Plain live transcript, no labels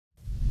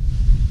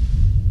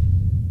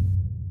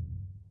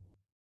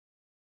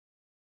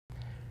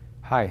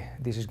Hi,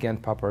 this is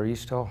Gent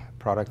Paparisto,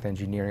 Product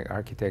Engineering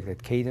Architect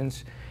at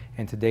Cadence,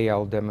 and today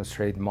I'll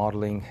demonstrate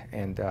modeling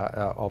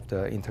of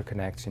the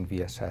interconnects in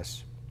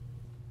VSS.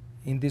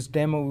 In this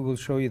demo, we will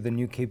show you the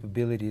new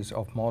capabilities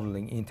of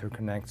modeling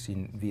interconnects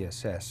in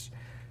VSS.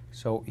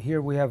 So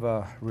here we have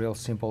a real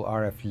simple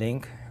RF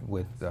link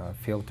with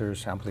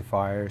filters,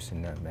 amplifiers,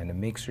 and a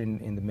mixer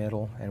in the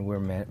middle, and we're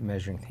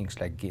measuring things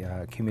like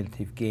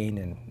cumulative gain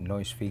and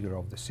noise figure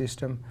of the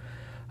system.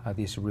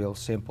 This is real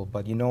simple,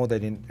 but you know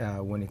that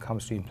when it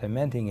comes to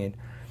implementing it,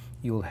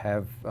 you'll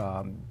have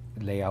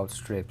layout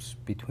strips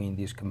between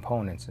these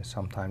components, and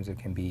sometimes there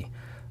can be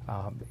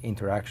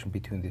interaction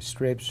between these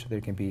strips. There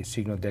can be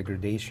signal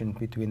degradation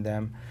between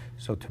them.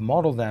 So to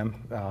model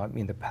them,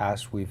 in the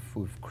past we've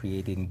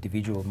created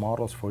individual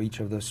models for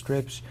each of those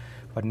strips,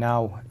 but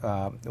now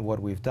what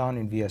we've done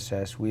in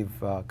VSS,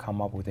 we've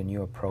come up with a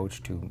new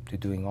approach to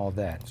doing all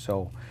that.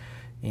 So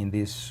in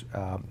this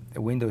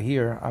window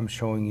here, I'm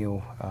showing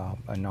you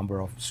a number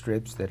of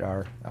strips that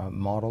are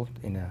modeled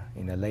in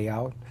a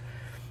layout,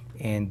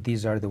 and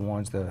these are the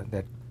ones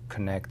that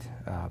connect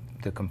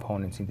the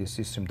components in the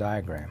system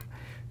diagram.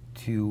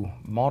 To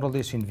model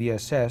this in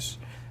VSS,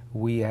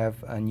 we have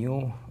a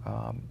new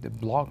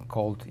block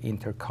called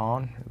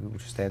intercon,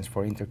 which stands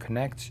for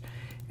interconnects,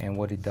 and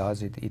what it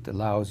does, it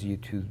allows you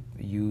to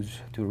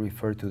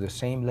refer to the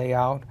same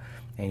layout,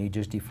 and you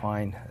just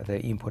define the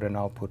input and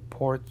output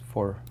port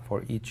for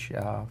each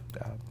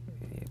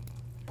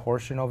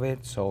portion of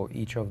it. So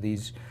each of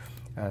these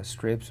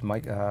strips,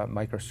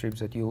 microstrips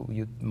that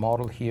you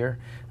model here,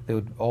 they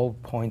would all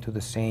point to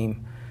the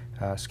same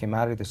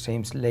schematic, the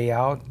same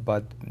layout,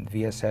 but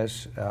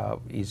VSS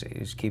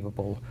is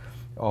capable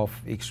of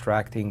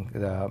extracting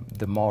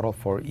the model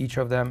for each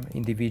of them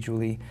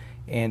individually,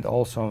 and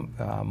also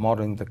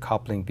modeling the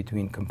coupling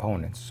between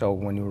components. So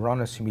when you run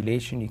a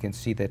simulation, you can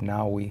see that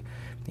now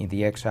in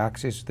the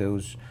x-axis,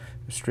 those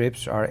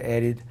strips are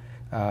added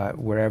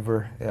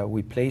wherever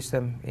we place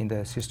them in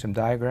the system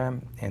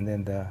diagram, and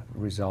then the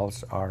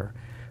results are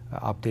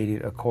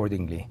updated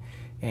accordingly.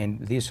 And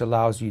this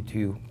allows you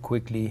to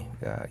quickly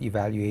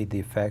evaluate the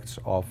effects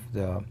of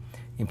the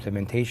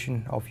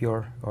implementation of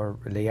your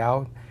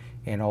layout,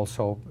 and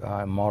also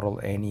model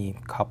any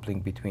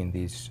coupling between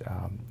these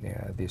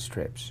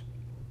strips.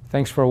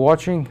 Thanks for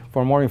watching.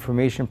 For more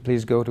information,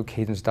 please go to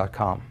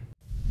cadence.com.